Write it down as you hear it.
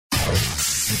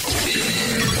From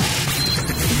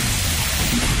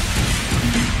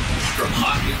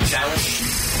hot new talent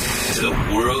to the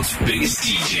world's biggest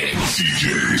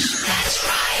DJs. That's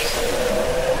right.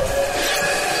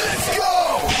 Let's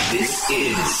go! This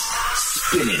is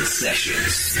Spinnin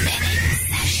Sessions.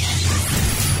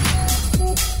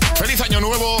 Feliz año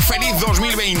nuevo, feliz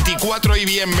 2024 y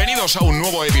bienvenidos a un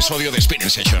nuevo episodio de Spinnin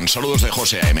Session. Saludos de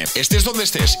José A.M. Estés donde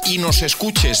estés y nos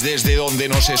escuches desde donde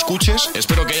nos escuches,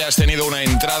 espero que hayas tenido una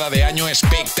entrada de año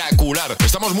espectacular.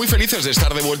 Estamos muy felices de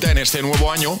estar de vuelta en este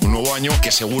nuevo año, un nuevo año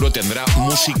que seguro tendrá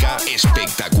música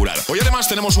espectacular. Hoy además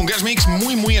tenemos un guest mix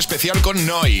muy especial con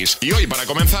Noise. Y hoy, para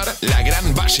comenzar, la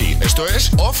gran Basi. Esto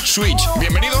es Off Switch.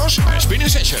 Bienvenidos a Spinnin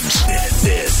Sessions.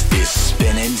 This is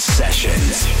Spinnin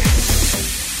Sessions.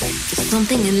 There's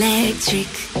something electric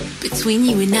between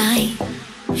you and I.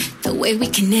 The way we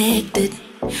connected,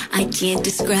 I can't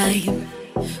describe.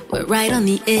 We're right on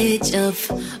the edge of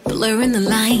blurring the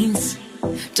lines.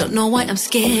 Don't know why I'm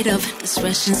scared of this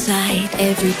rush inside.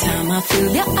 Every time I feel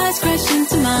your eyes crash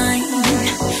into mine,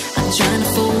 I'm trying to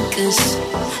focus,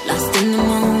 lost in the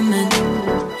moment.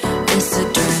 This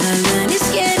adrenaline is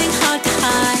getting hard to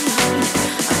hide.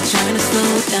 I'm trying to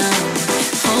slow down.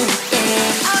 Oh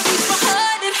yeah, I reach my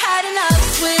heart and had enough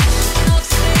switch.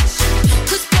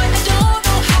 Cause boy, I don't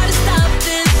know how to stop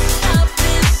this.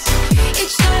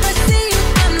 Each time I see you,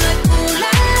 I'm like ooh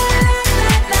la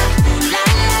la la, ooh la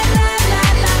la la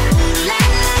la, ooh la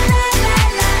la la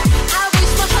la. I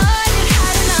reach my heart and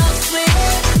had enough switch.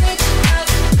 Don't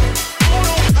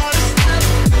know how to stop.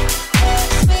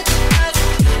 Switch up.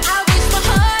 I reach my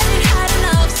heart and had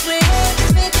enough switch.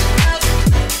 Switch up.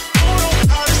 Don't know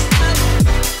how to stop.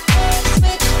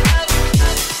 Switch up.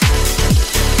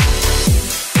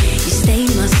 You stay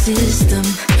in my system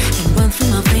and run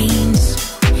through my veins.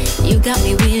 You got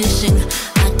me wishing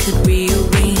I could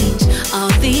rearrange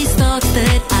all these thoughts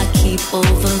that I keep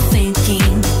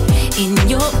overthinking. In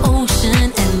your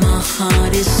ocean and my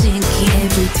heart is sinking.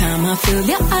 Every time I feel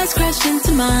your eyes crash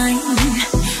into mine,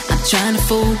 I'm trying to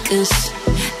focus,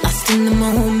 lost in the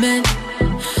moment.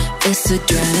 This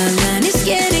adrenaline is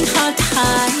getting hard to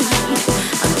hide.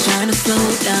 I'm trying to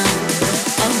slow down.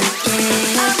 Oh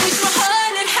yeah, I reach my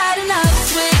heart and had enough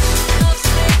switch.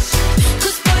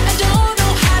 Cause boy, I don't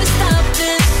know how to stop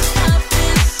this.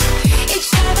 Each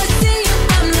time I see you,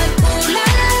 I'm like ooh la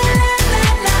la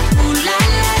la, ooh la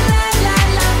la la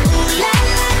la, ooh la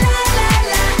la la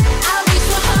la. I reach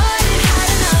my heart and had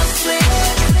enough switch.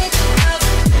 Don't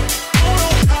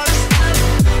know how to stop.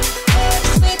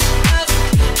 Switch up.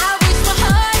 I reach my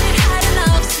heart and had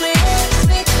enough switch.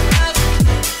 Don't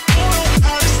know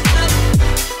how to stop.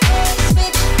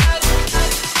 Switch up.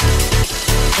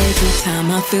 Every time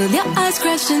I feel your eyes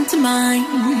crash into mine,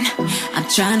 I'm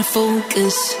trying to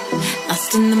focus,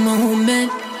 lost in the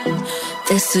moment.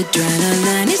 This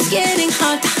adrenaline is getting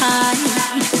hard to hide.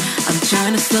 I'm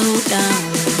trying to slow down.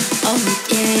 Oh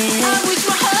yeah, I wish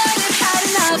my heart had had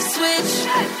enough switch.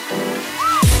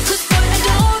 Cause boy, I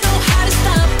don't know how to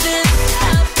stop this.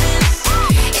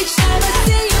 Each time I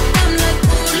see you, I'm like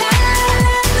ooh la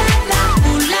la la la,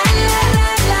 ooh la la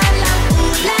la la,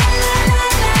 ooh la la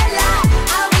la la.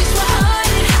 I wish my heart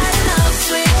had had enough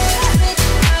switch.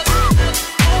 Don't know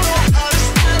how to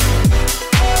stop.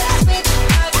 Switch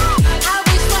up. I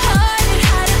wish my heart had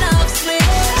had enough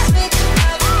switch.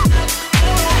 Don't know how to stop.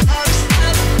 Switch up.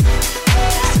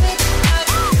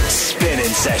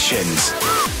 Spinnin Sessions.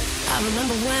 I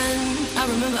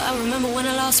remember when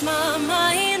I lost my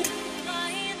mind.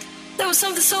 There was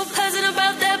something so pleasant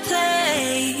about that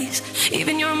place.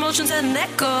 Even your emotions had an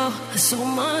echo, so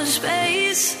much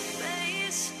space.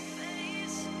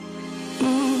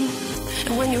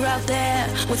 And when you're out there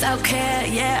without care,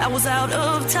 yeah, I was out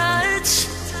of touch.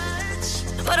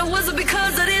 But it wasn't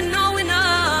because I didn't know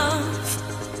enough.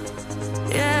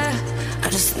 Yeah, I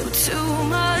just knew too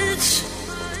much.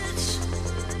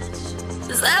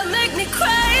 Does that make me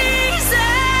crazy?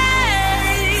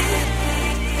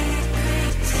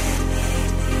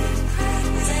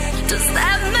 Does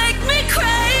that make me crazy?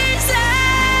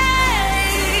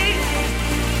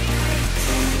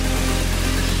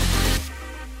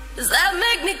 Does that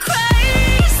make me crazy?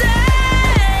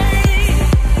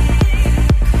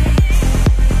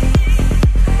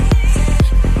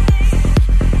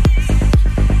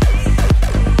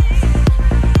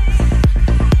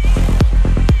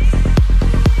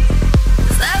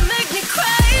 Does that make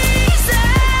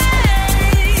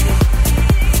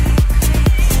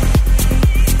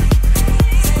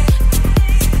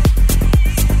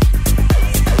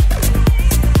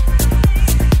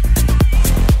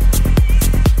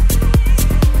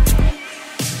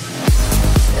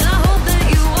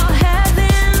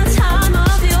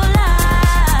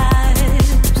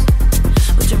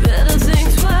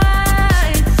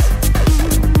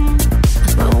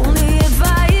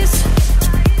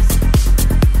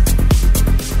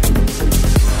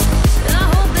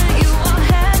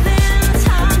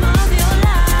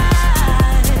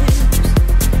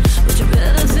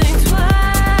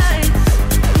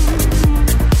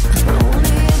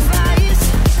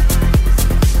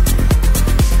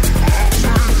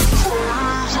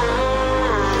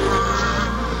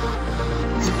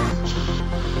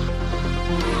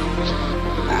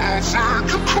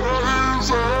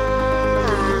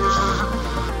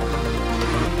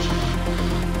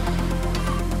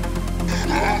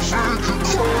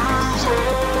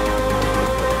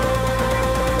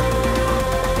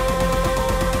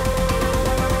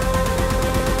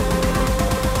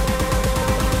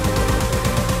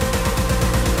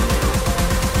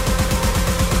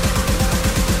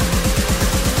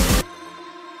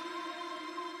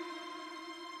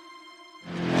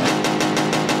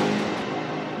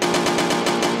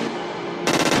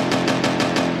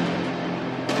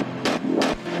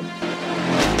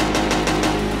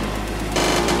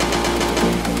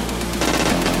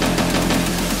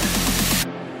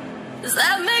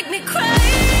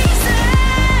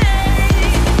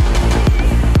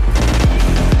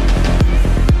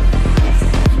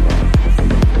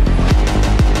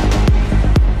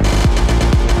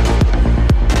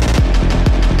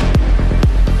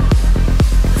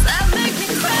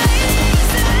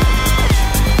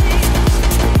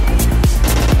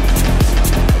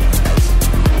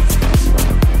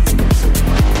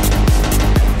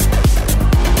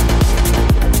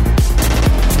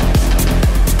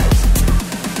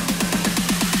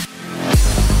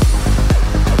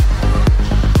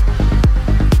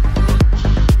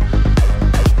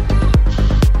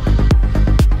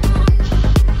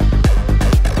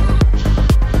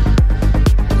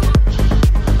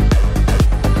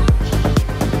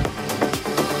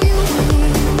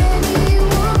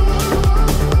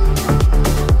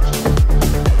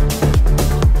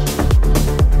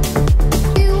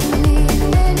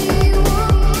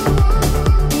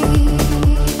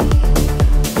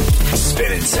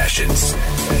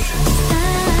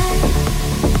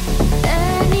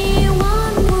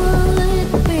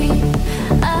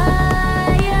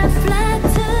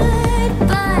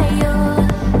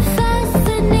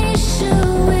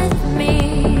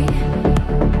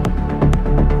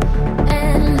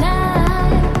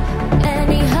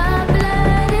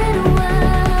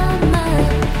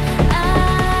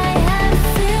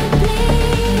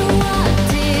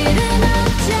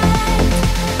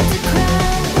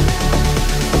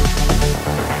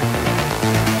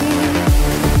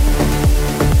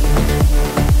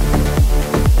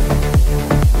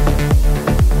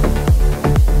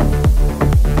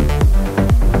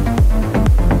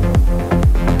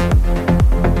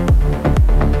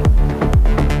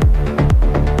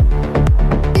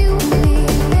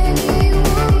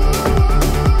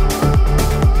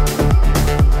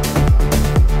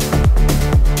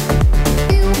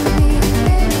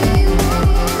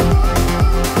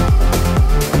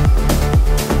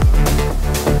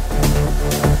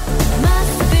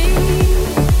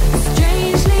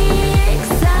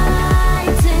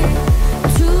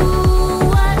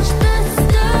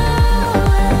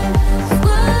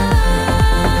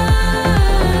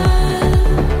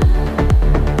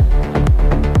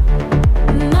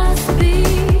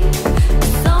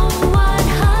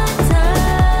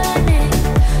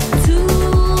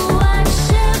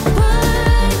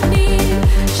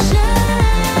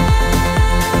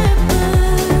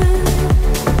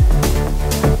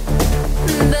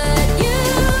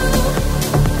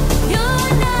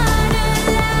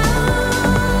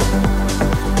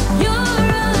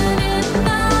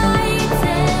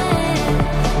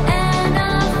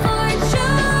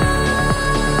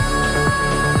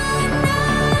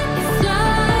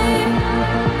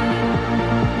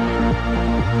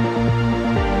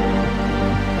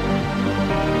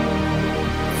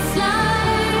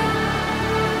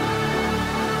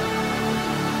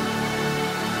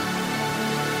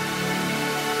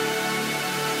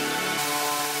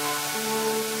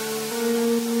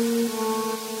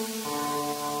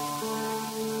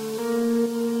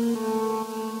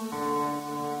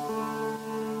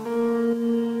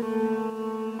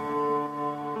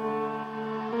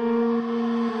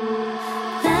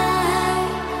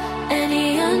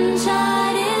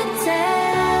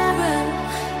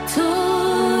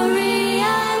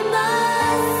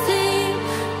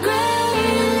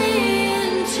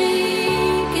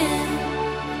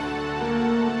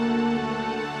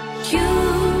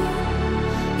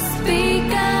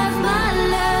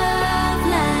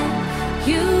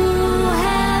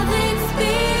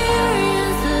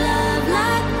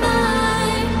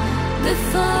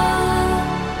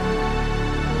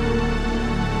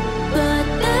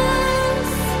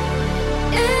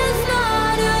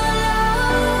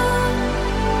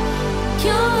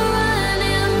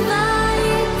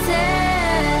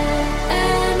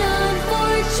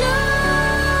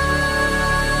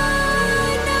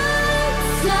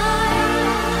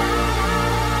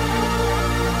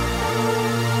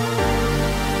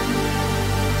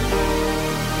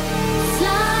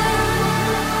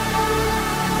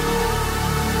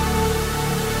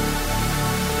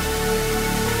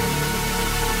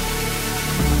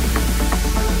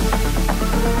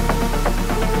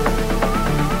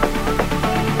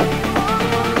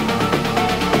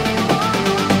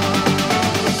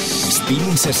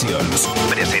Sessions.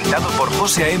 Presentado por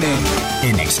José A.M.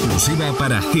 en exclusiva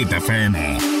para Hit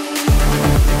FM.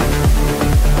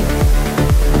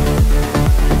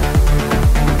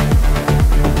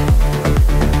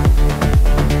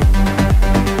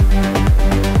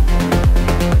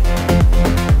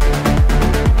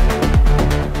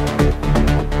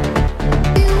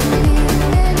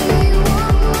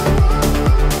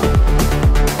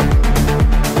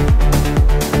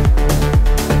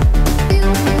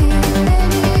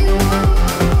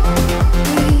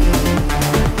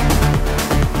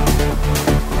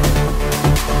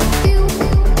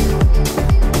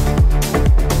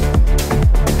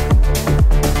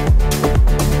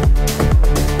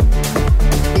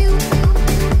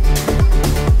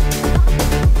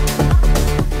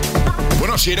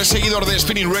 Si eres seguidor de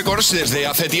Spinnin Records desde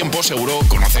hace tiempo, seguro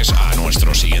conoces a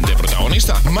nuestro siguiente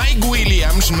protagonista. Mike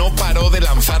Williams no paró de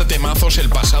lanzar temazos el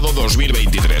pasado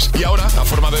 2023 y ahora ha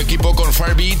formado equipo con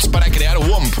Firebeats para crear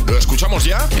Womp. Lo escuchamos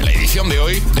ya en la edición de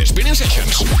hoy de Spinnin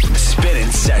Sessions.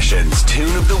 Spinnin Sessions,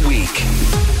 Tune of the Week.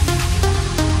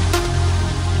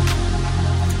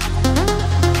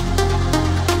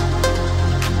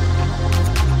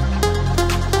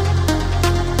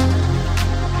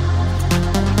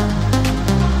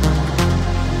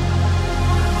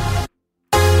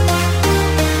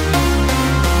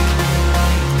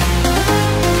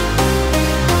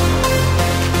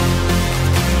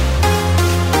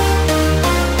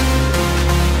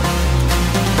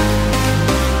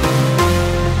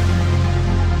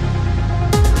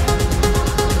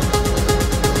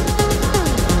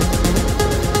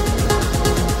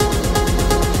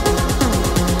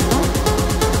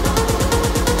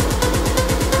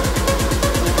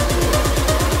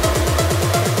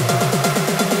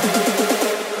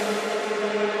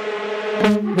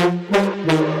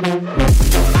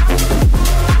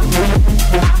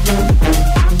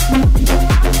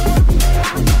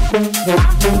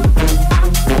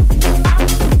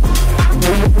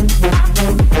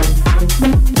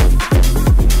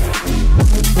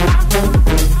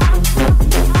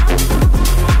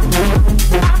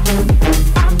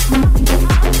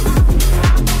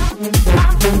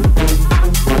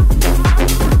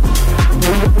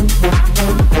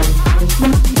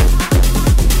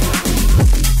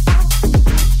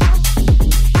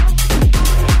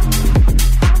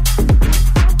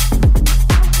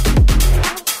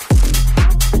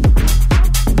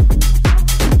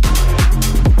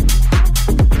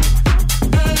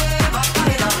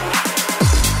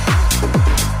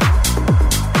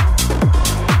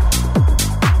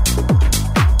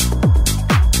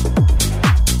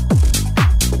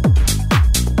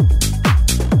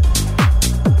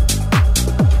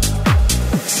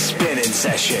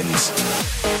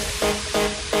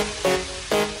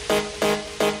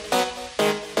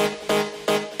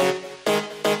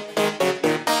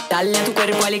 Dale a tu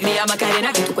cuerpo alegría,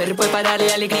 Macarena, que tu cuerpo es para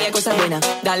darle alegría, cosa buena.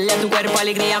 Dale a tu cuerpo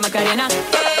alegría, Macarena,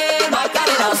 Macarena.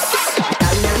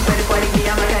 Dale a tu cuerpo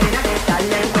alegría, Macarena,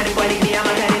 dale a tu cuerpo alegría,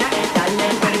 Macarena, dale a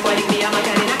tu cuerpo alegría,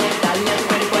 Macarena, dale a tu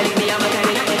cuerpo alegría,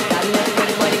 Macarena, dale a tu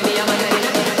cuerpo alegría,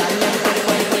 Macarena, dale a tu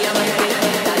cuerpo alegría, Macarena,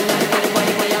 dale a tu cuerpo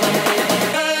alegría,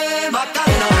 Macarena,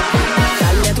 Macarena.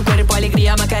 Dale a tu cuerpo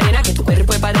alegría, Macarena, que tu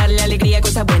cuerpo es para darle alegría,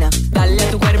 cosa buena. Dale a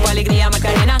tu cuerpo alegría,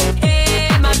 Macarena,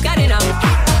 Macarena.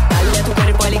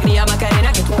 Alegría,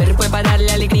 Macarena, que tu cuerpo es para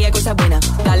darle alegría, cosa buena.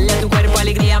 Dale a tu cuerpo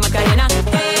alegría, Macarena,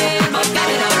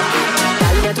 Macarena.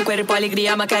 Dale a tu cuerpo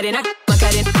alegría, Macarena,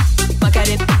 Macarena,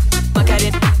 Macarena, Macarena,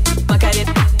 Macarena, Macarena,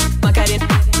 Macarena,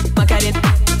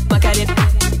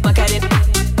 Macarena,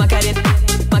 Macarena,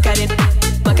 Macarena, Macarena,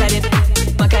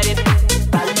 Macarena, Macarena.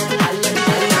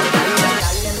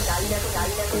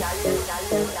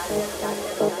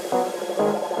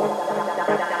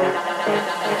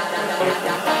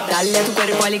 Dale a tu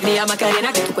cuerpo alegría,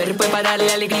 Macarena, que tu cuerpo es para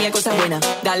darle alegría, cosa buena.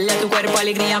 Dale a tu cuerpo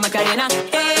alegría, Macarena,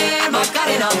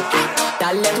 Macarena.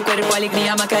 Dale a tu cuerpo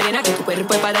alegría, Macarena, que tu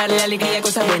cuerpo es para darle alegría,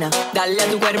 cosa buena. Dale a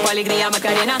tu cuerpo alegría,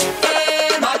 Macarena,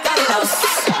 Macarena.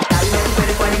 Dale a tu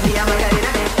cuerpo alegría,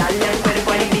 Macarena, dale a tu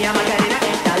cuerpo alegría, Macarena,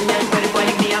 dale a tu cuerpo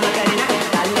alegría, Macarena,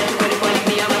 dale a tu cuerpo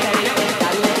alegría, Macarena,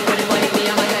 dale a tu cuerpo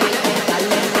alegría, Macarena,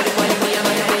 dale a tu cuerpo alegría,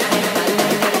 Macarena, dale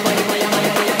a tu cuerpo alegría,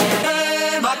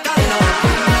 Macarena, Macarena.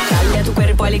 Dale a tu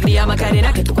cuerpo alegría,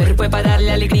 Macarena, que tu cuerpo es para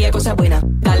darle alegría, cosa buena.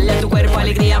 Dale a tu cuerpo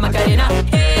alegría, Macarena,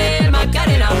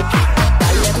 Macarena.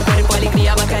 Dale a tu cuerpo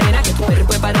alegría, Macarena, que tu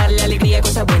cuerpo es para darle alegría,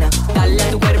 cosa buena. Dale a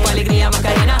tu cuerpo alegría,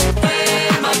 Macarena,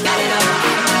 Macarena.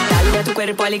 Dale a tu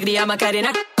cuerpo alegría,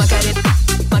 Macarena, Macarena,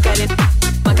 Macarena,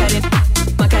 Macarena,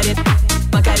 Macarena,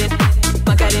 Macarena,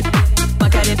 Macarena,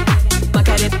 Macarena,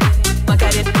 Macarena,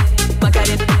 Macarena,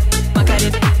 Macarena, Macarena,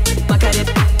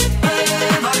 Macarena.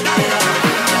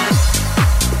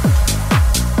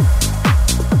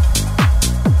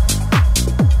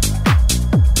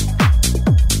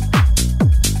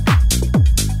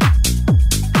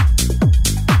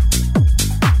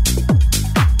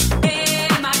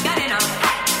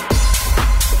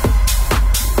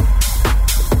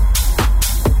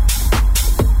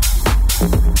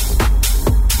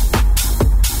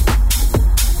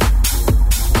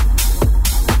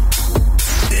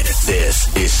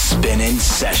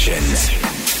 Sessions.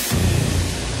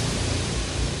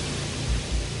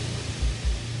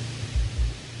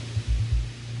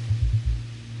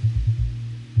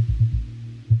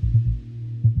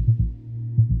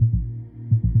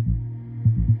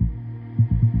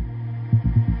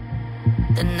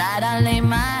 The night I laid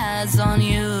my eyes on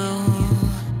you,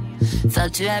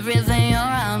 felt everything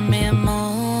around me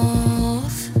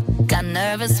move. Got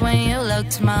nervous when you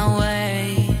looked my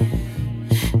way,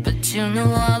 but you knew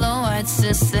all the words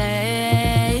to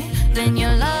say. Then you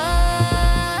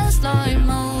lost slowly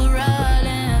move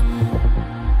rolling.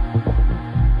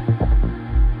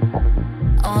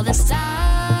 All this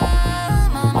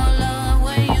time, oh my love,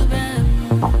 where you been?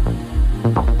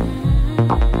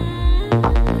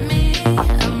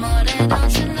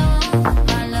 Don't you know,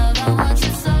 my love, I want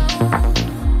you so.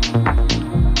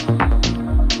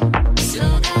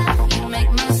 Sugar, you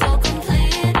make my soul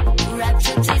complete.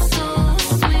 Rapture tastes so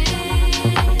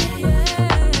sweet.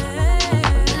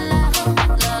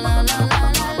 La la la la la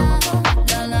la la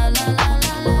la la la la la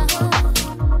la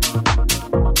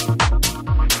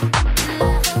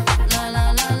la la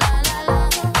la.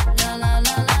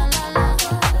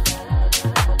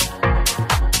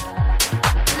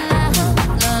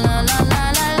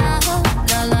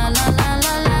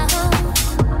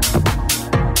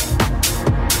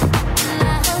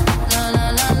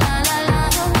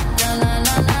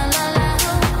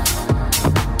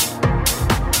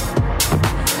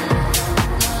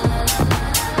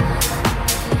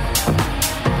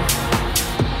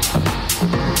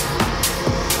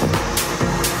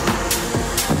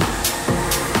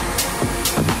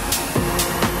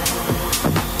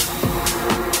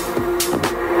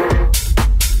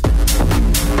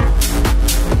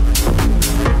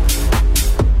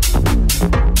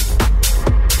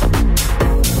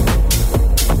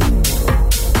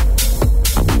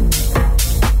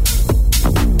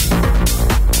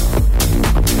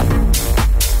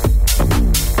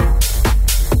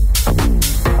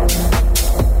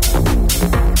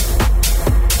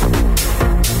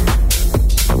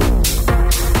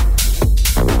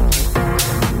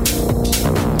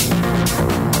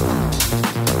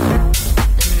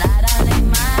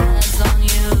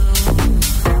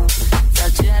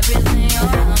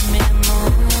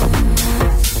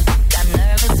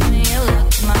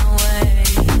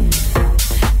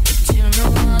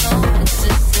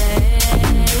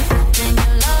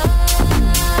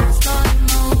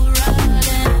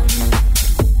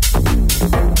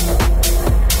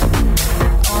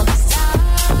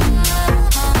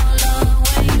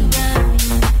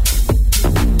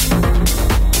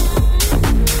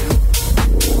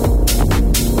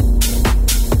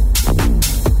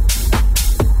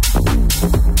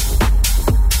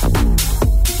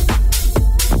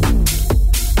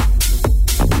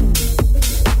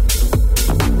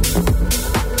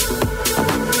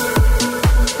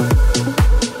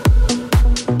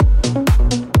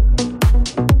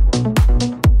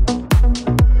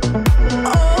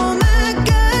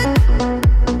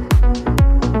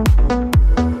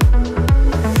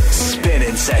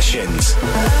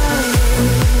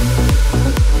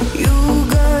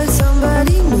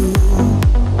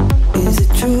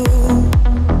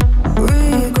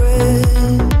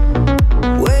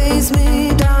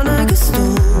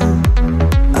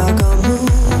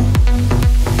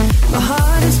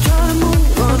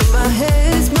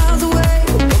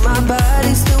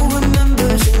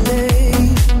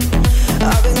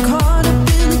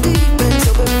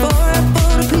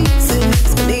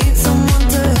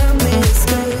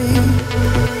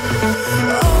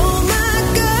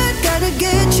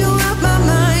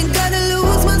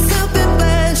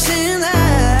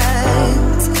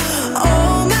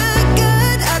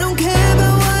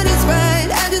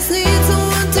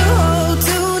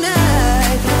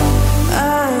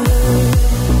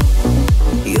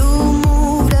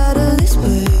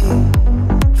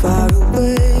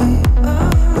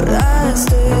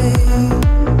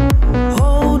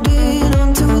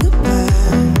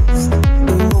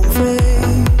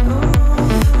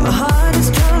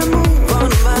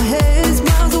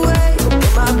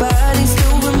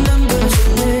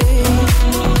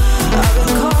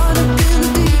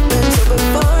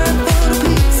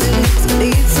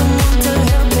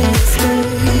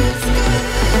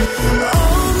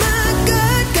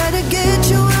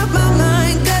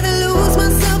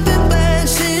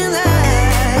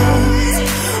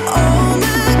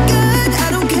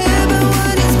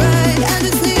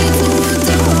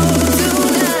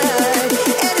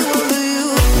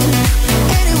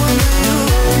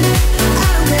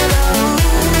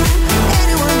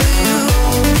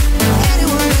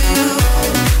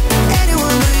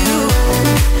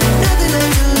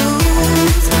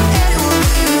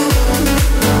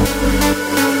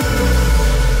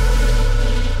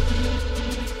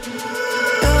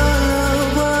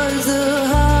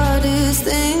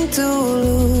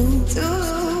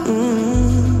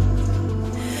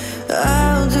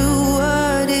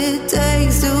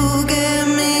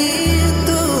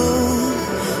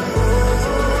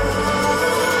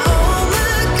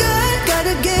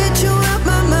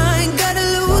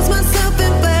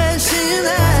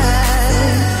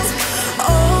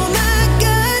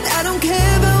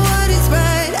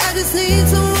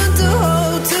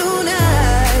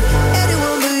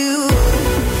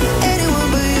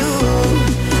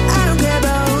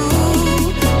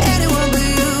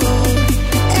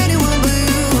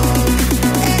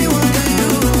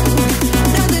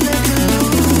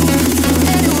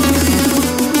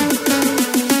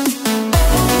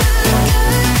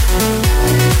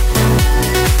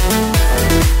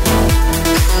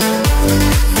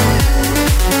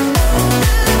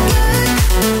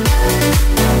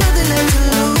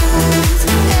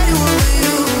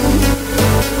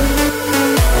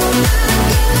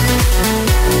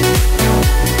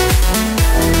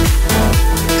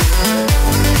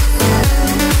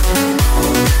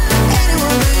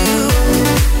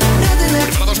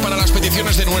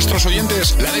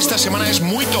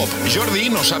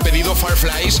 nos ha pedido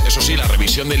Fireflies, eso sí, la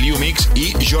revisión de Liu Mix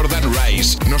y Jordan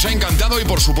Rice. Nos ha encantado y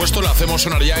por supuesto la hacemos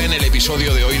sonar ya en el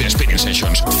episodio de hoy de Spinnin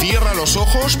Sessions. Cierra los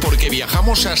ojos porque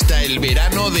viajamos hasta el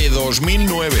verano de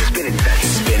 2009.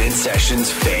 Spinnin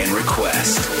Sessions fan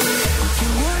request. You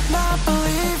would not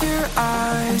believe your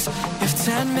eyes if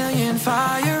 10 million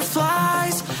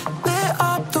fireflies lit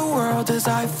up the world as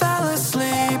I fell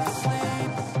asleep.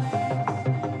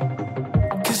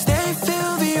 'Cause they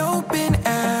fill the open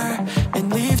air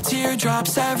and leave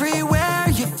teardrops everywhere.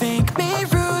 You think me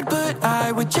rude, but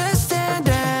I would just stand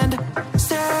and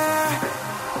stare.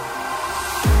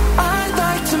 I'd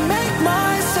like to make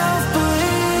myself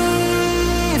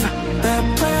believe that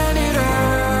planet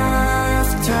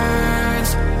Earth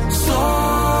turns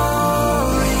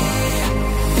slowly.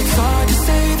 It's hard to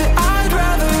say that I'd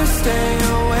rather stay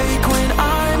awake when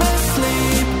I'm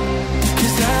asleep,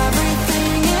 'cause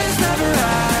everything is never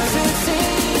as it seems.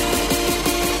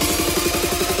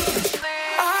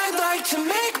 I'd like to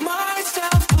make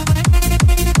myself believe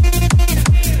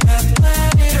that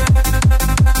planet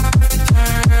Earth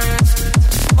turns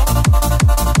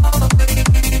slowly.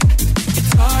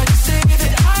 It's hard to say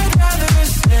that I'd rather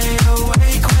stay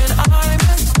awake when I'm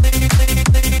asleep,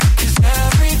 'cause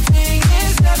everything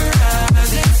is never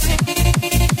as it seems.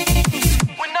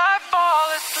 When I fall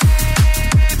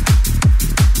asleep.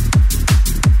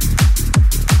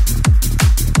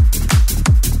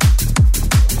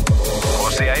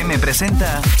 José A.M.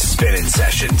 presenta Spinnin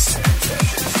Sessions.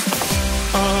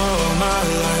 All my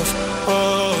life,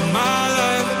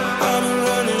 I've been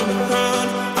running around,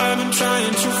 I've been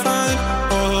trying to find.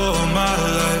 All my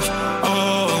life,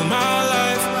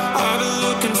 I've been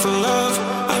looking for love,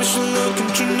 I'm still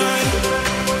looking tonight.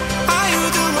 Are you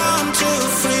the one to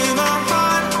free my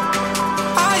heart?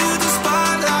 Are you the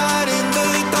spotlight in the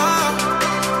dark?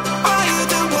 Are you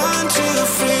the one to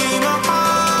free my heart?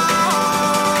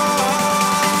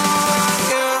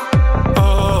 Yeah.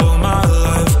 All my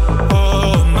life,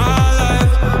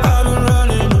 I've been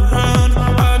running around,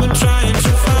 I've been trying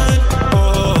to find.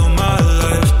 All my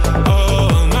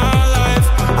life,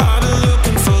 I've been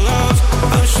looking for love,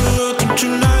 I'm still looking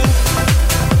tonight.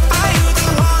 Are you the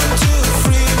one to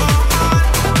free my heart?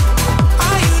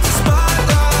 Are you the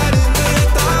spotlight in the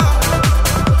dark?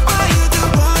 Are you the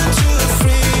one to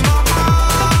free my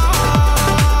heart?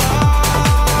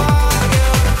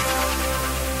 Yeah.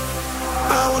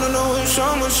 I wanna know if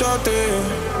someone's out there.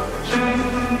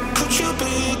 Could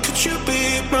you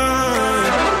be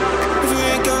mine? If we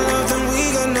ain't got love, then we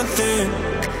got nothing.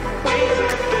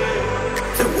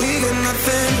 Then we got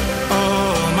nothing.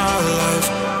 All my life,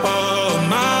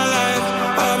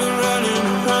 I've been running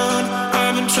around,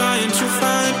 I've been trying to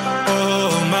find.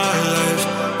 All my life,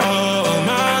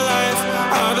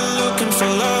 I've been looking for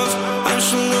love, I'm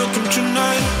still looking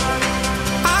tonight.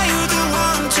 Are you the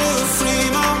one to free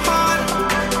my heart?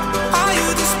 Are you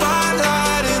the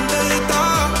spotlight in the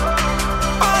dark?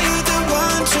 Are you the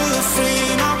one to free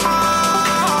my heart?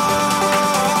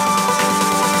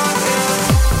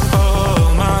 Yeah. All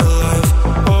my life,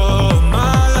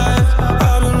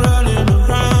 I've been running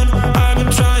around, I've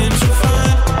been trying to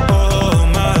find. All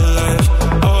my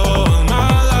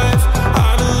life,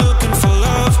 I've been looking for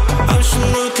love, I'm still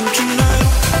looking tonight.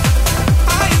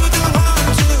 Are you the one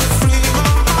to free my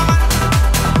heart?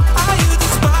 Are you the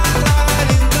spotlight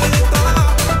in the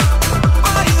dark?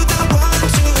 Are you the one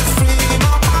to free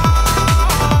my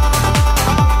heart?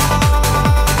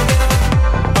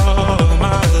 All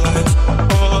my life,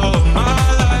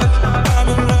 I've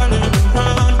been running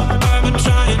around, I've been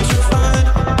trying to find.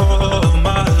 All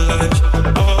my life,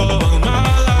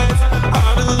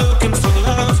 I've been looking for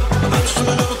love, I'm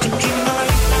still looking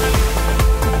tonight.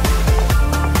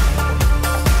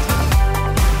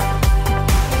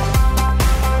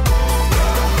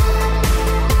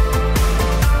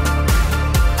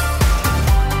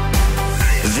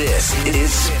 This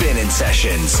is Spinnin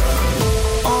Sessions.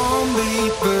 On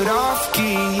beat but off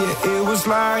key, yeah, it was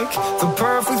like the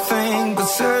perfect thing, but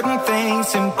certain things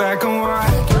seem black and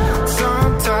white.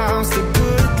 Sometimes the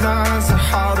good lines are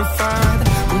hard to find,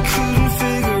 we couldn't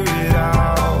figure it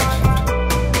out.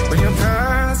 When you're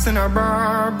passing our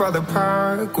bar by the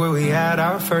park where we had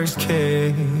our first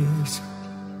kiss,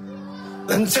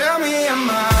 then tell me, am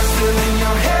I still in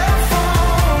your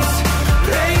headphones,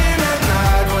 playing at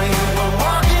night when you were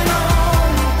walking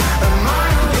home? Am I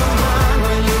on your mind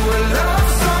when you were love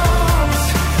songs?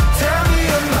 Tell me,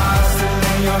 am I still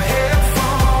in your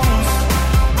headphones?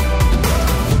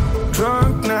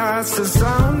 Drunk nights to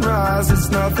sunrise, it's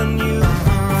nothing new.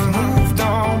 I've moved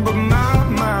on, but my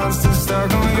mind's still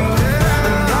stuck on you.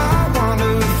 And I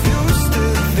wonder if you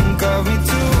still think of me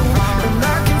too. And I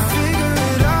can figure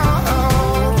it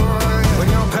out.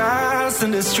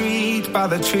 by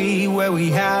the tree where we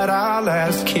had our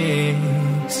last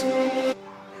kiss.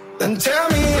 Then tell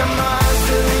me, am I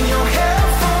still in your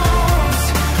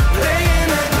headphones,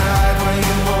 playing at night when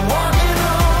you were walking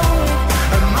home?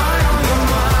 Am I on your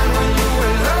mind when you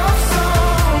were love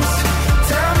songs?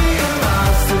 Tell me, am I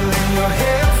still in your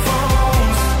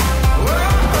headphones?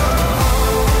 Whoa,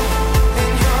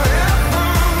 in your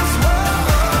headphones, whoa,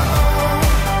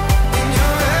 in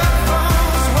your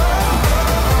headphones, whoa,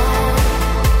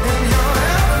 in your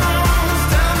headphones.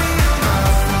 Tell me, am I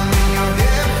still in your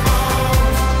headphones?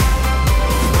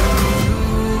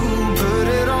 Put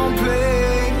it on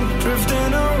play,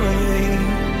 drifting away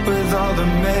with all the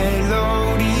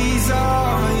melodies.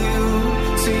 Are you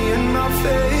seeing my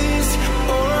face,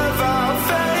 or have I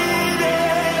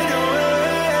faded away?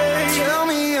 Tell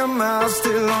me, am I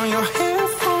still on your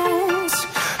headphones,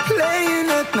 playing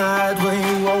at night when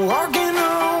you are walking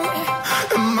home?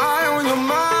 Am I on your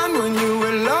mind when you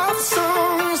were love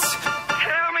songs?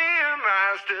 Tell me, am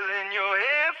I still in your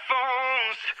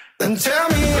headphones? Then tell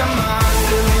me, am I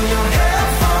still in your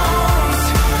headphones,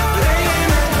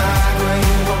 playing at night when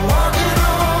you were walking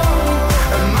home?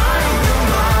 Am I on your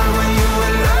mind when you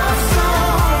were love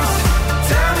songs?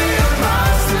 Tell me, am I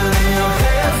still in your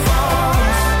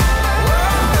headphones?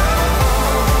 Whoa,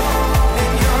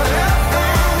 in your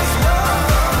headphones, whoa,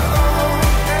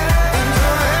 in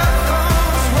your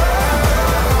headphones, whoa,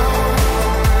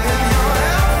 in your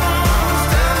headphones.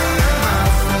 Tell me, am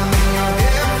I still in your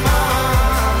headphones?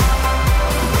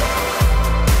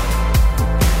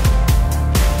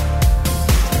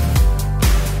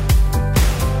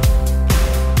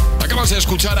 Acabas de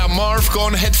escuchar a Marv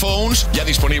con Headphones, ya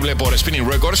disponible por Spinnin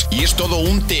Records, y es todo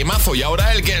un temazo. Y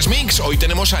ahora el Guest Mix. Hoy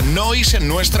tenemos a Noise en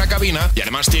nuestra cabina y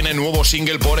además tiene nuevo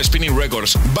single por Spinnin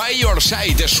Records. By Your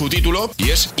Side es su título y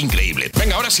es increíble.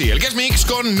 Venga, ahora sí, el Guest Mix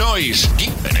con Noise, aquí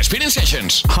en Spinnin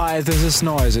Sessions. Hi, this is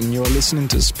Noise and you're listening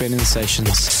to Spinnin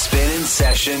Sessions. Spinnin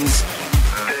Sessions,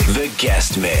 the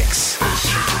guest mix.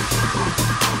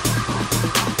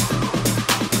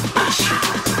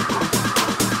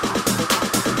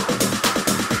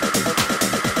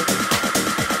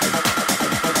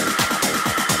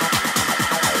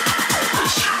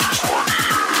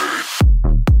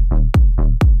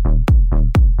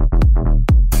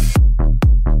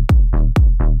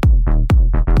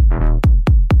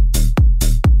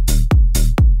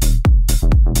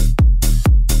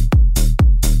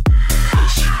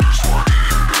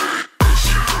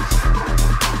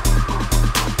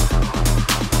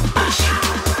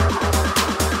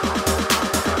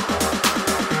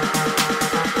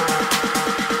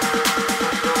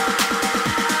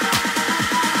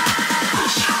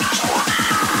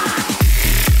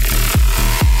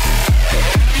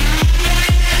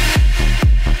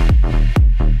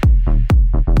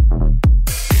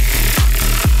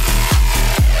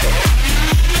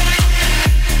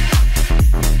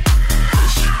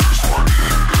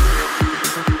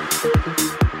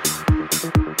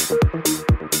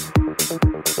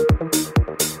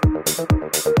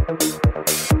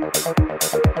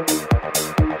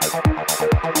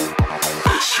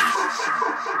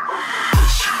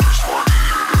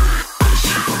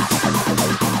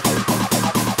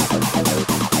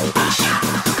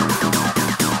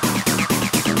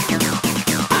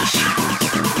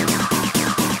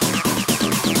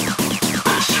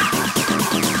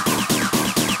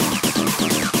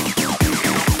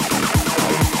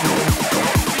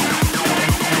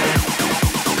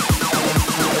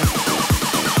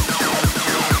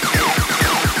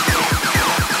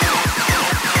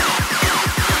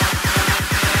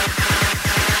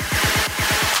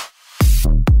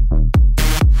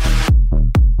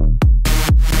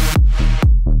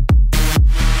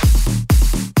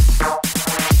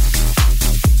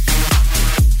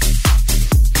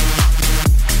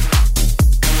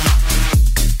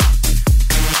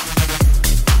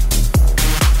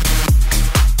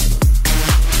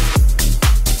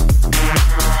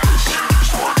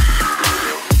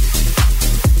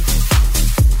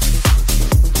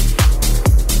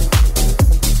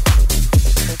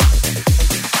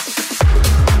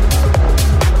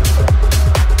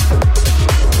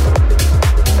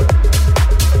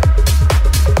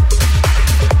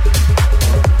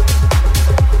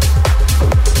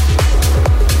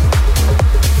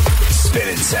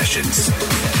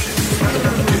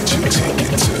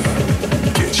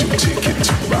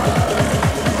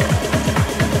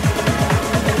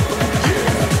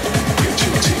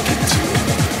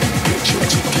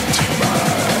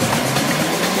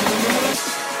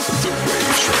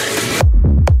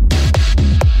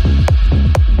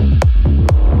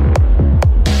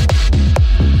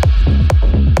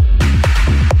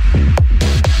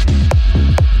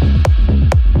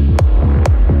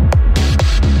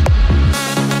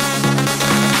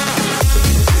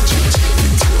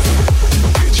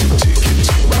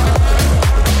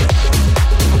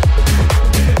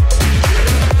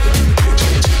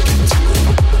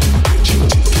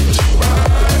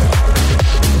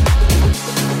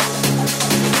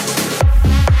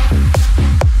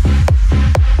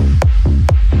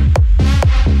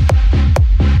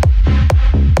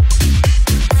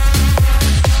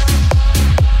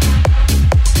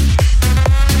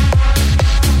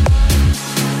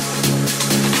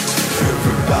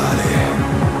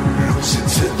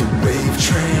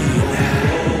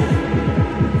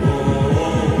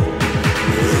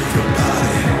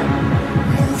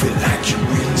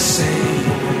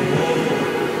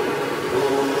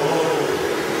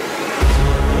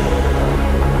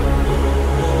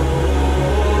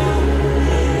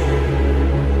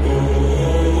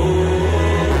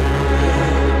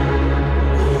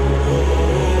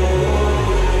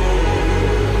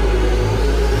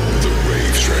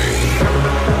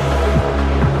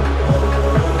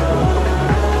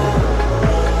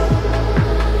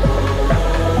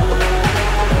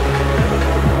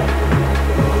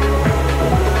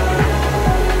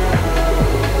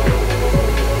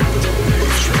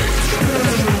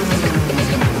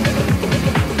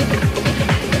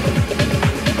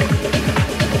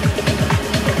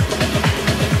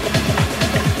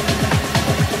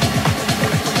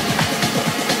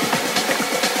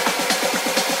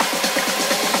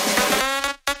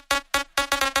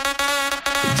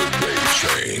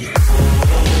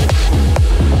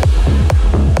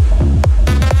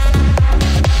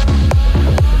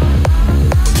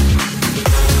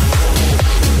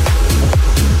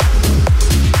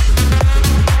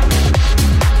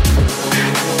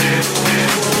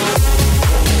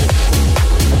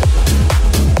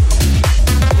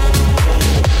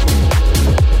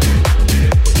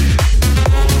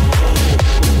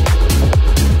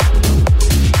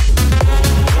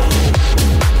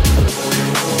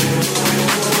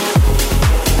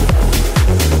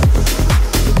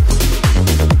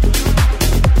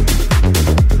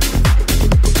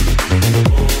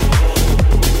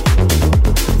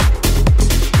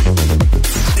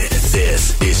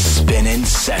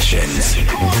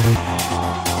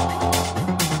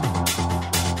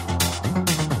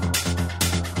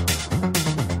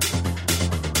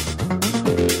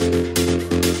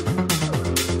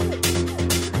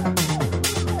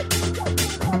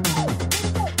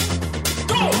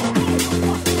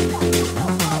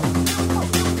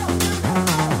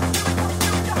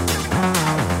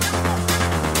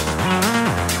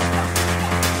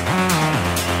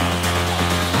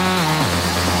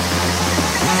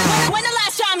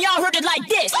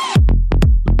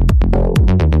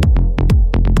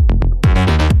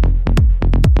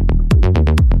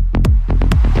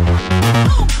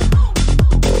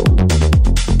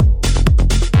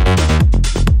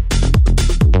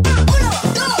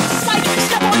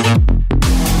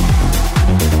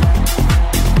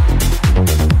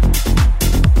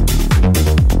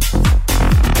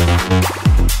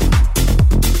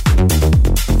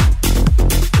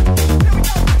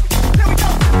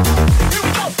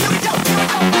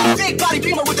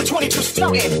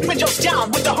 windows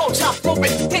down with the whole top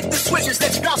open. Hit the switches,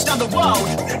 let's bounce down the road.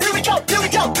 Here we go, here we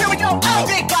go, here we go. Oh,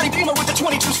 big body beamer with the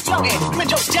 22 stunting.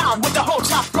 Windows down with the whole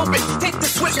top open. Hit the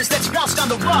switches, let's bounce down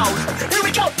the road. Here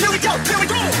we go, here we go, here we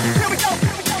go, here we go,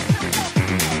 here we go,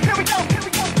 here we go, here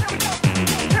we go, here we go,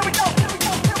 here we go,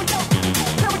 here we go,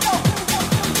 here we go,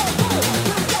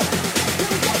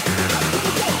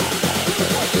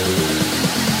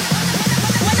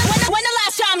 When the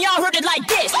last time y'all heard it like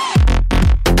this?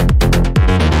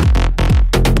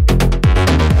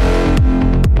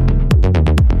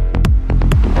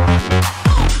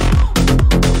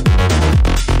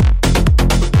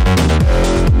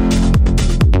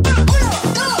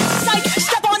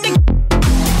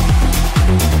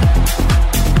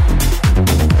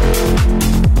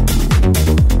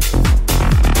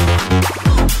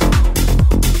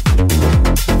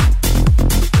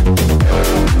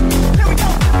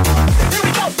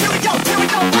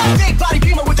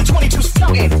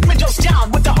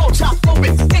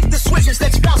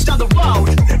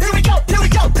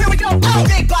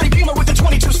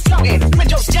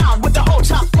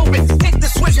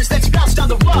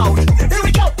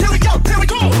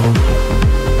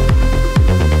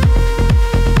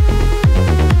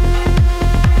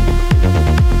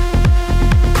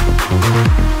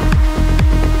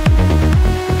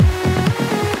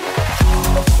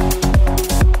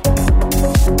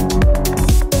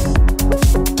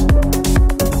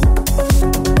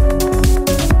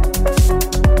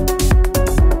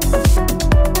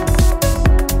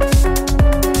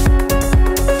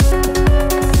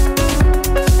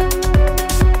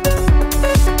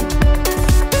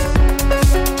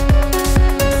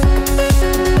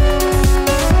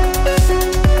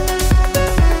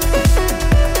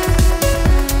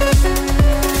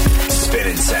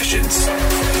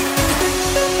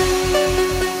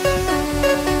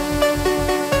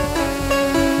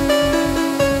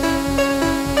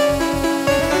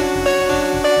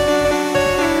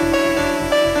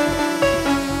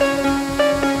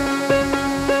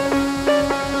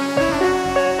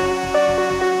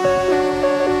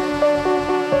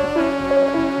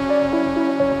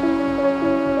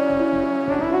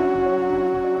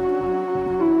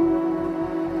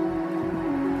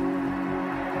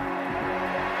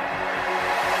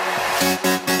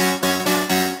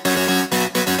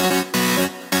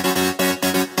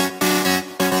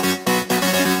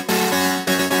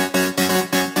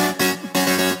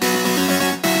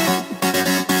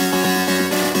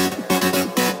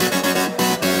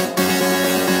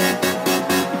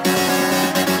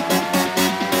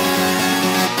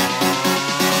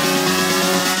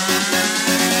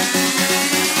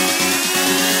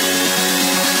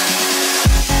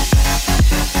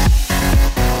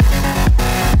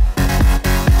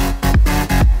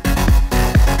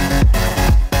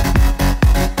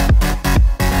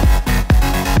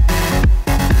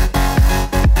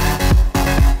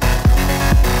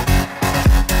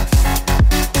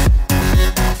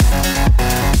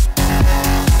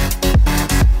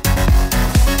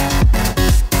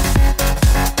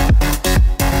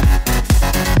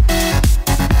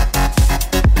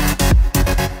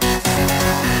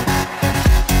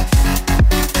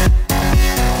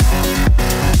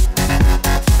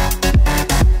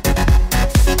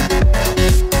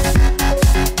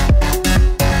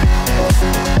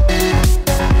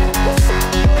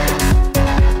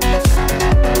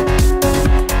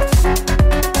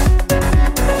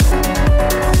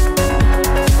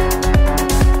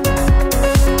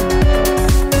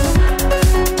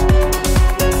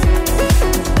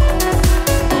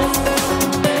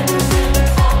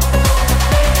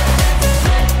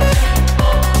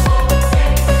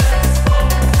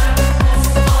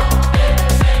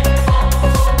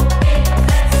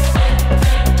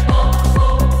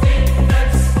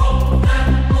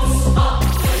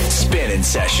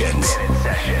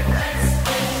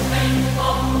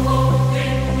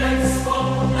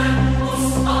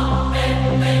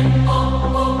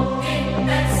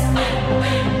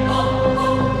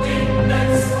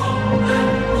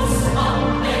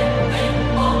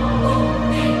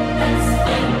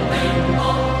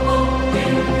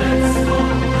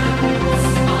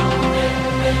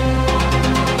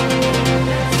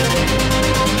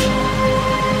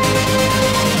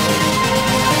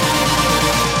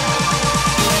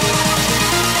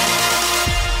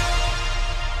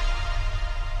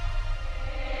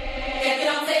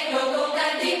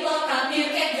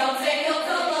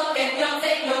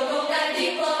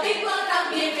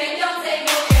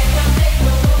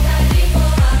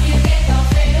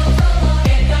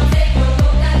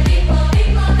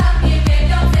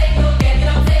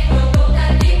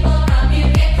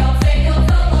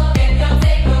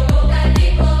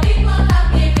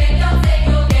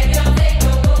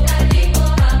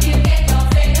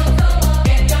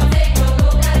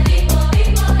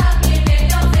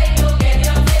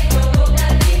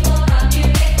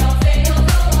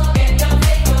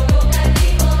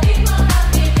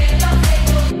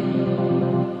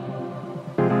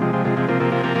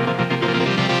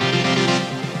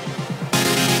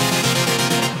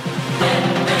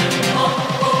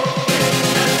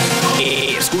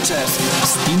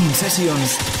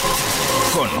 Sessions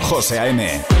con José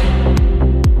A.M.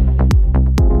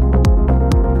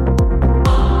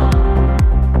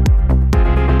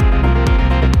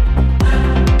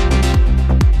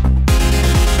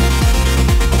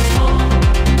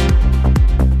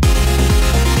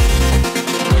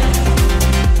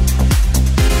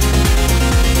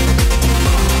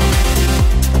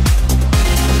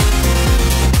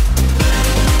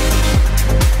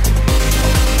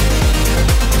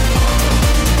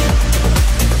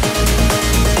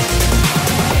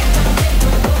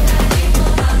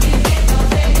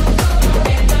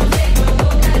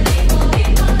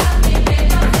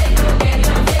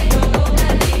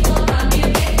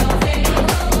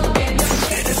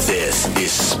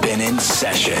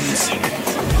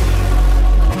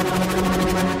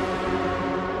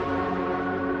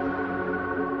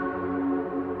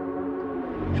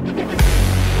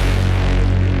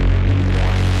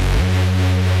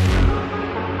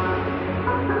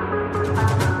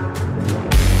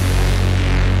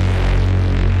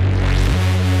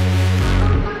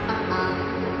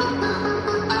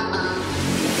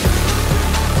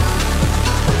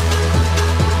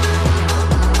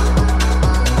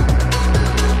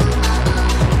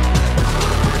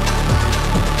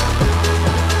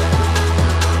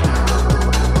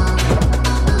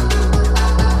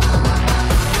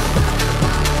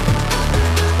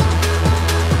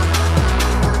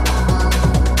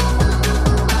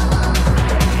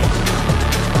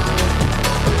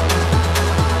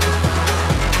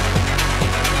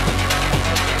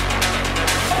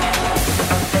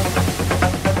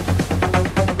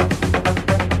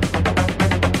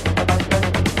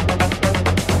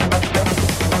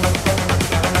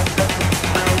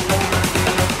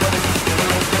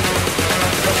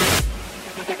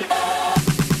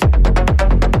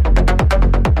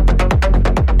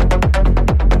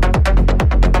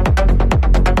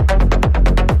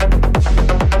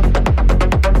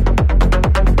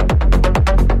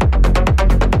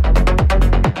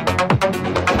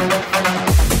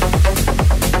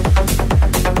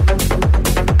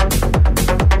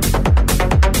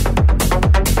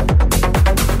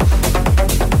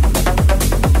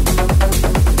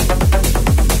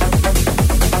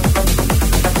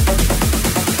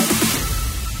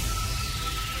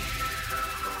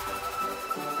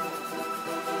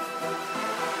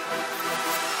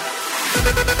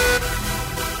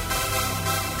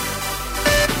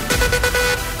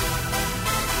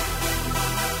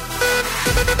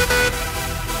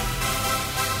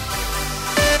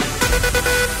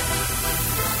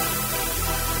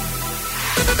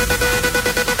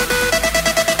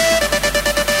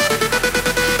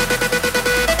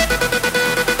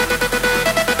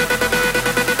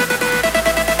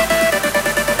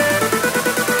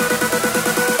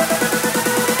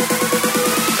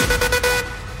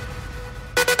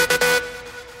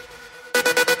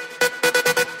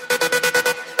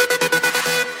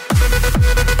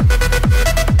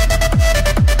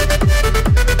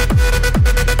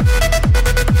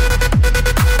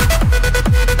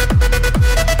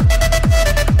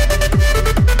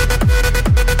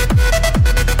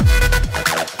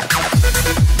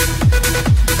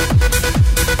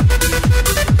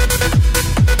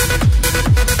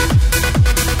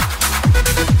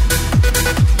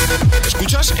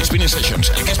 Spinnin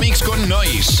Sessions, el Guest Mix con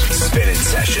Noise. Spinnin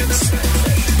Sessions.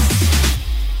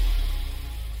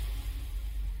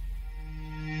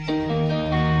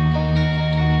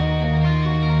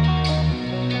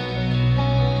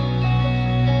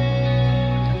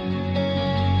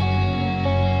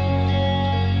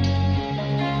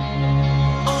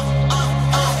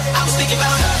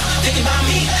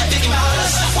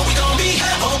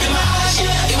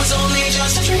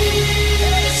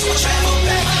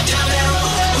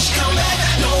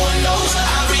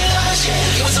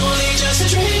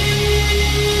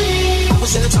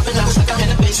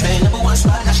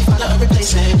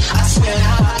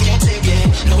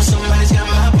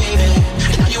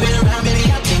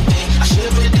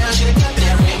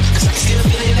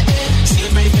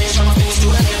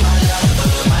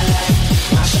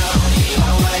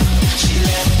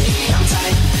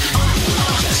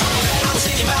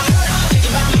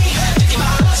 Thinking about me.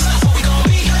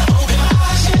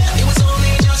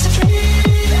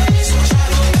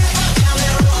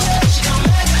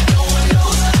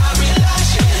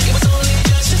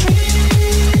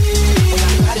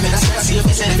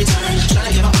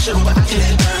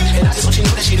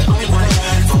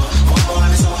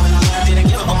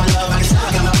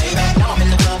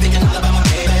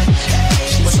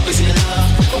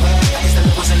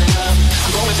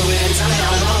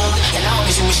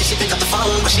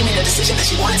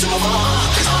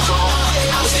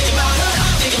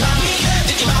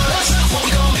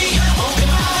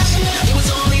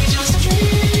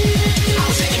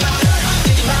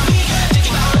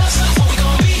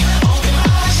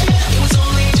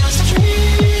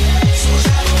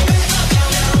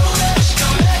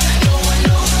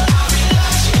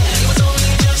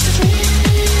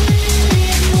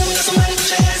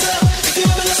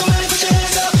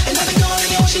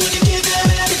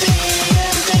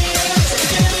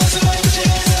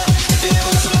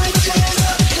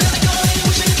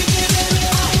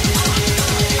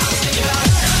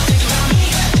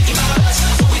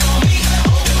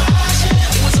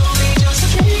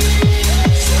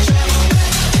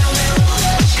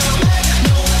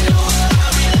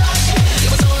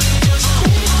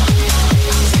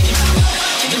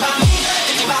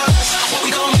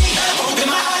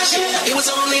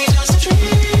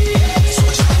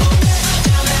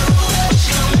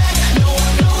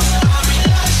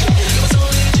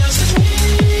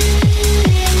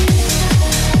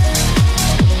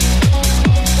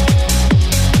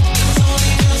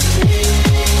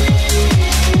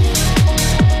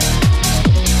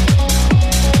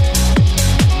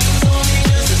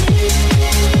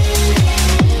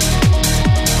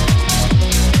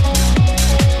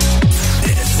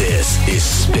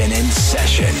 Spinnin'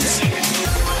 Sessions.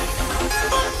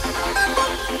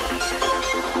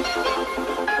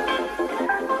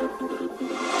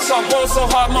 So I'm going so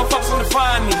hard, motherfuckers wanna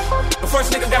find me. The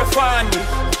first nigga gotta find me.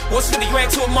 What's 50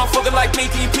 grand to a motherfucker like me?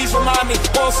 Can you please remind me?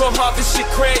 Going so hard, this shit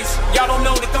crazy. Y'all don't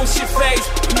know that don't shit phase.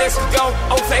 Next we go,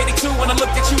 0 for 82 when I look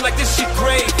at you like this shit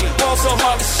gravy. Going so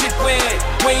hard, this shit win.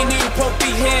 We ain't even supposed to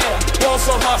be here. Going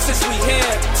so hard since we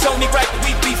here. It's only right that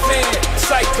we be fair.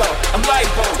 Psycho, I'm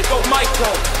libo, to go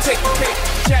Michael. Take the pick,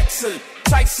 Jackson,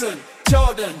 Tyson,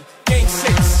 Jordan, Game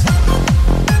 6.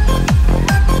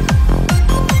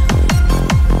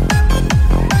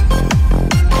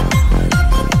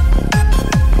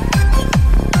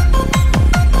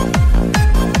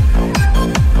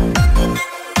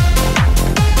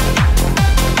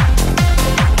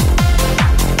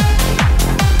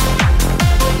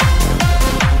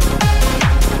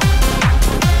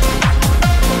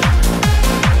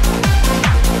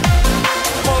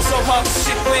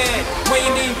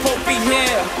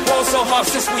 So hard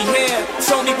since we here,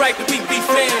 it's only right that we be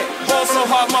fair. Ball so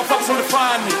hard, motherfuckers wanna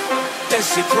find me. That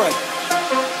shit crack.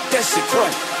 That shit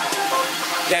crack.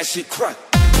 That shit crack.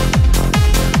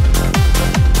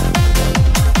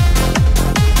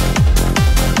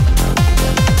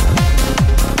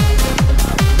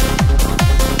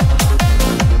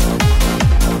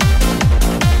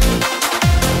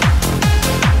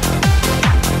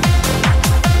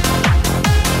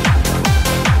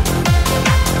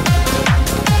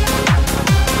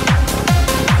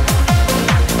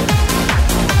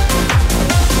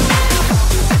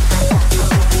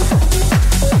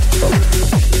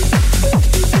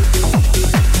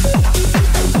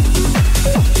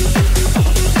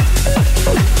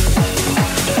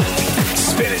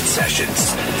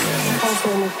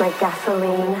 My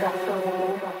gasoline,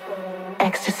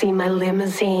 ecstasy, my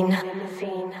limousine,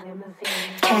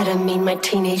 ketamine, my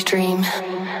teenage dream,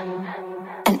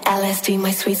 and LSD, my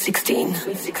sweet 16.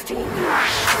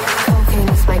 Cocaine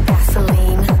is my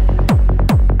gasoline,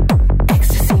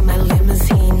 ecstasy, my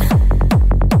limousine,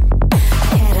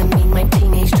 ketamine, my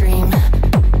teenage dream,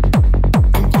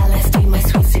 and LSD, my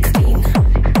sweet 16.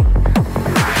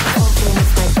 Cocaine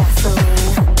is my gasoline,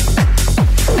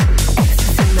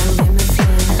 ecstasy, my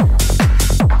limousine.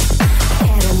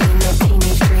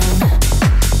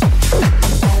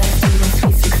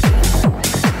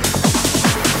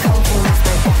 Cocaine is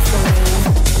my gasoline,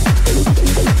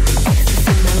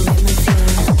 ecstasy, my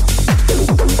limousine.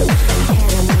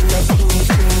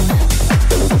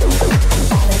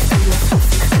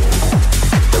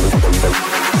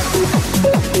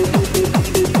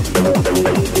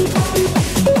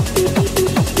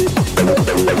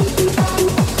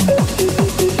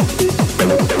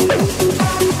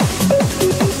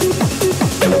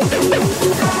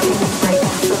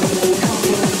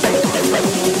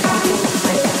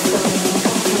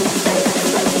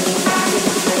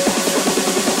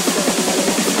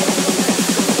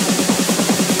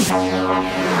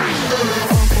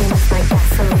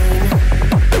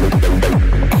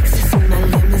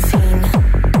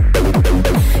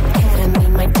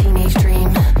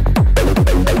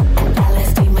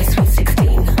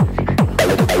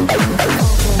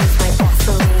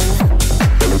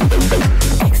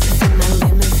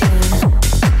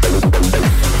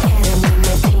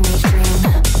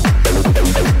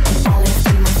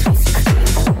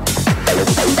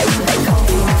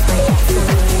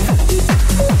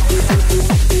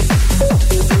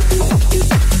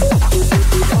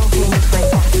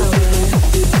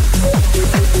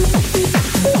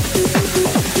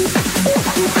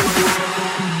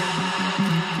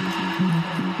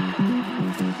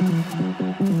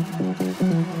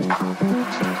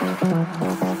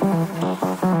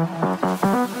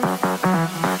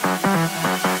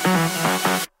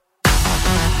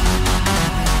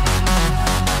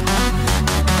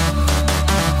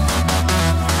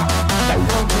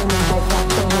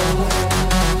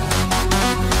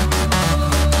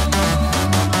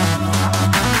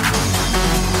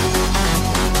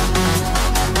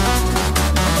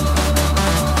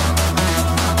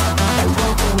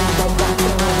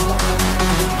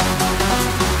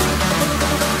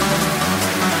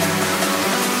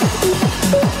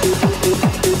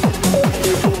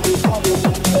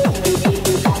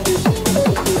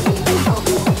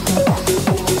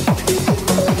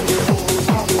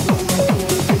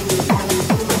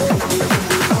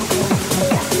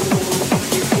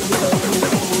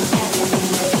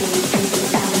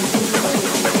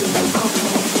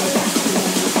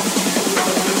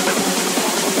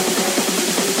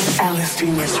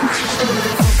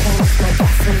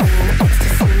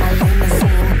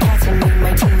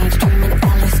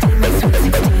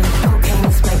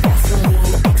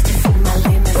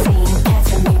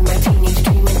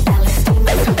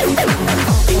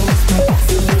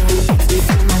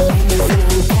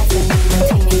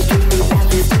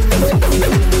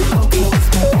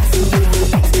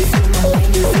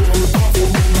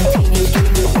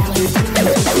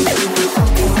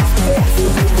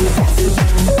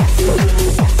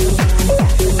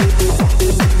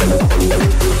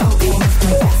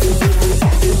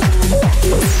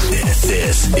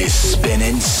 This is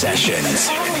Spinnin' Sessions.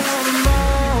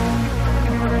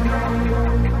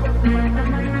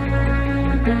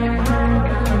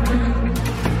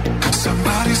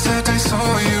 Somebody said they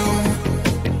saw you.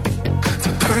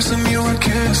 The person you were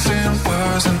kissing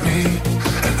wasn't me,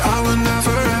 and I would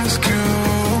never ask you.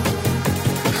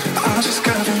 I just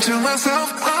got into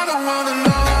myself. I don't wanna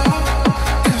know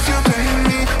if you're paying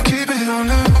me. Keep it on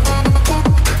the low,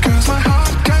 'cause my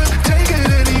heart can't take it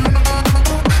anymore.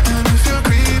 And if you're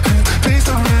creeping, please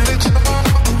don't let it show.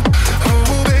 Oh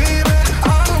baby,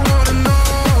 I don't wanna know.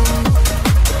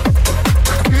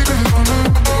 Keep it on the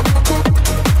low,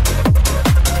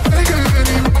 take it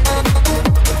anymore.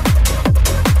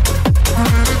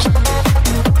 Let it show.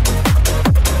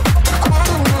 I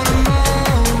don't wanna know.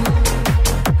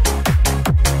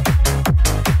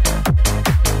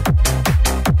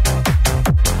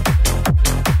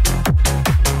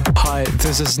 Hi,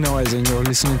 this is Noise and you're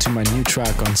listening to my new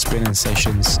track on Spinnin'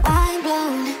 Sessions. I'm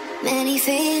blown, many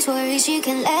fears, worries you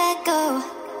can let go.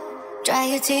 Dry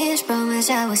your tears, promise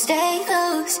I will stay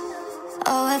close.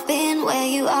 Oh, I've been where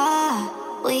you are,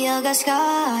 we all got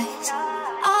scars.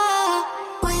 Oh,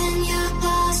 when you're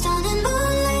lost on a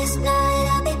moonless night,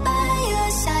 I'll be by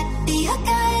your side, be your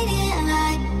guiding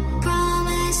light.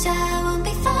 Promise I won't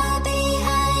be far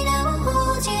behind, I will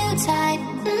hold you tight.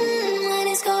 When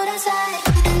it's cold outside.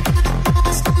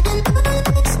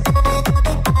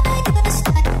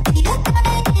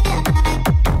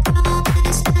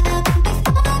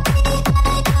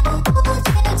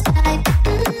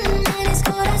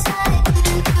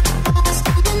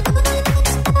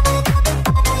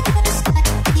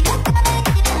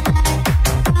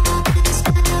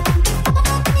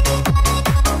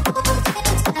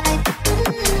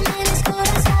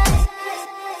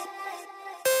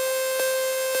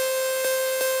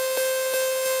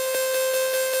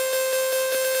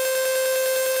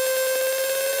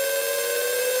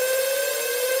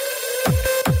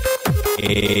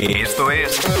 Esto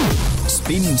es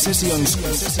Spinnin' Sessions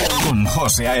con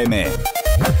José A.M.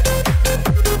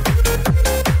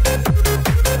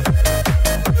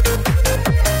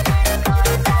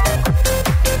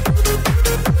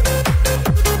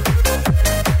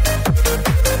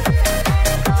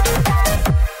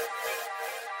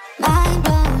 Mind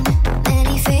blown,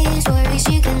 many fears, worries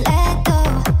you can let go.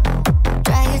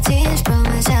 Dry your tears,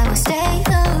 promise I will stay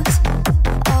close.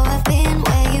 Oh, I've been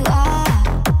where you are,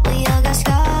 we all got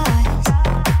scars.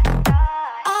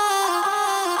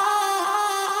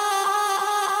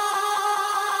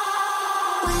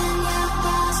 When you're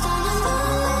lost on a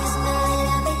moonless night,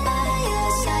 I'll be by your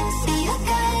side, be your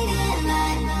guiding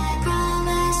light.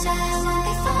 Promise I won't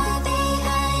be far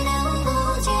behind, I will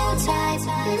hold you tight.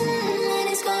 When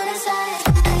it's cold outside.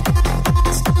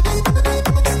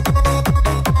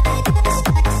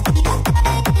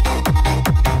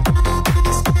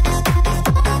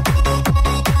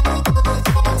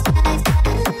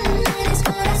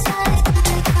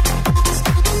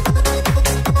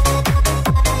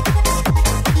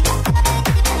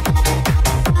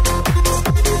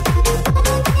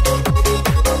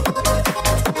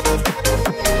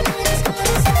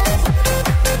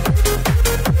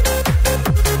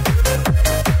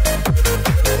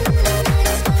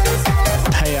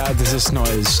 This is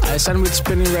Noise. I signed with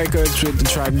Spinnin' Records with the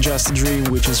track Just a Dream,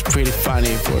 which is pretty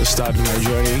funny for starting my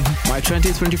journey. My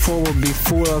 2024 will be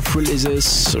full of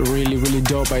releases, really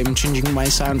dope. I'm changing my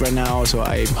sound right now, so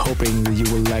I'm hoping that you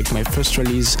will like my first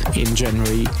release in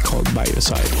January called By Your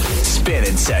Side.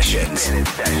 Spinnin' Sessions.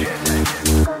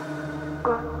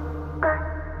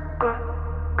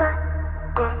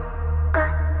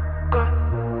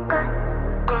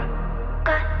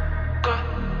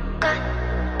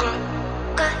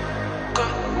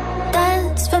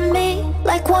 Dance for me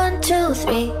like 1, 2,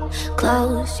 3.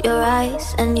 Close your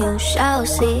eyes and you shall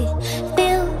see.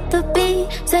 Feel the beat,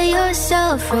 set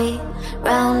yourself free.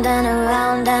 Round and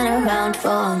around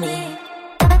for me.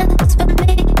 Dance for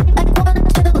me like 1,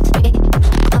 2, 3.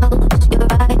 Close your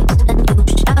eyes and you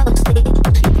shall see.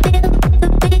 Feel the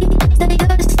beat, set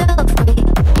yourself free.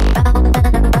 Round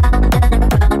and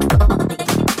around for me.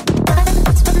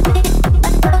 Dance for me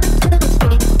like 1, 2,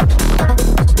 3.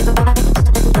 Close your eyes and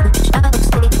you shall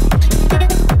see. Feel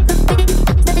the beat,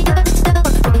 set yourself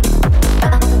free.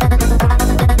 Round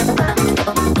and around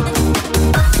for me.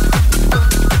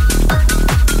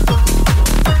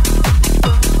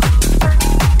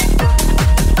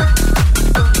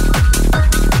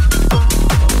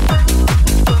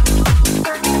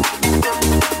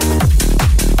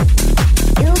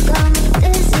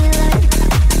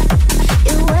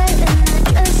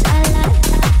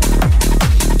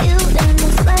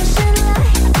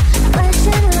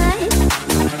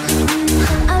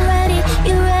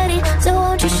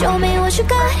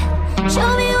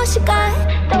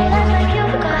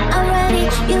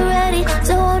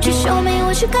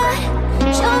 got.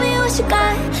 Show me what you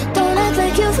got. Don't act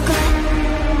like you forgot.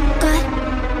 Got,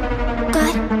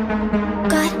 got,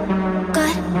 got, got,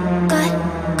 got, got,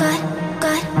 got,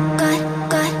 got,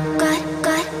 got, got,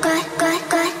 got, got, got,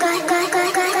 got, got, got,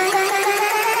 got, got.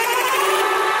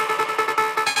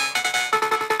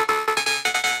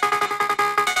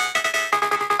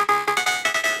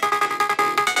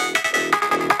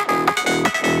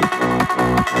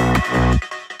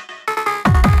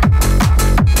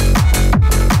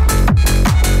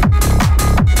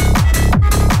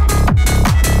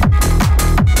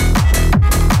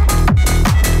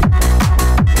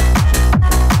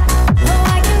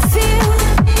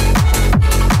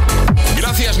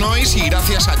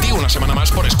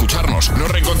 Nos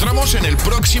reencontramos en el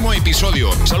próximo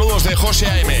episodio. Saludos de José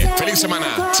A.M. ¡Feliz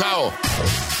semana! ¡Chao!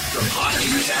 From hot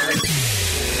new talent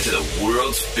to the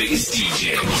world's biggest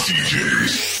DJs.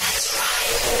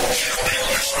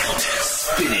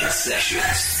 Spinnin'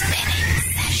 Sessions.